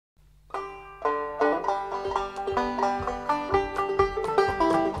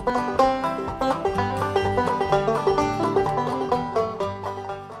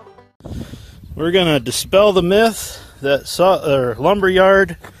We're gonna dispel the myth that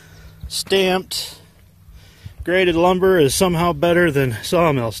lumberyard stamped graded lumber is somehow better than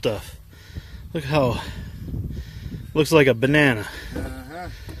sawmill stuff. Look how looks like a banana.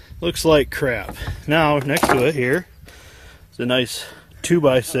 Looks like crap. Now next to it here is a nice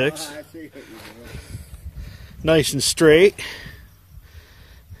 2x6, nice and straight.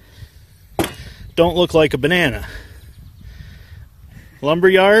 Don't look like a banana.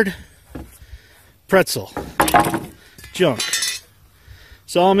 Lumberyard, pretzel, junk.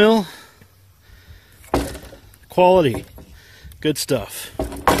 Sawmill, quality, good stuff.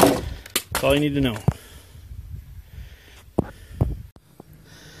 That's all you need to know.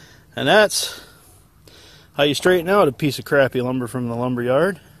 And that's how you straighten out a piece of crappy lumber from the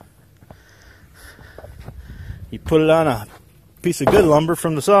lumberyard. You put it on a piece of good lumber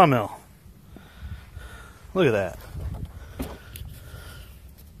from the sawmill. Look at that.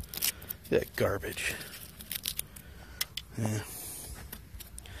 That garbage. Yeah.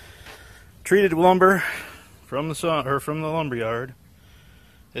 Treated lumber from the lumberyard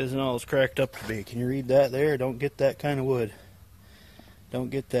isn't all it's cracked up to be. Can you read that there? Don't get that kind of wood. Don't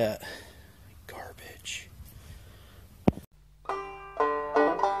get that.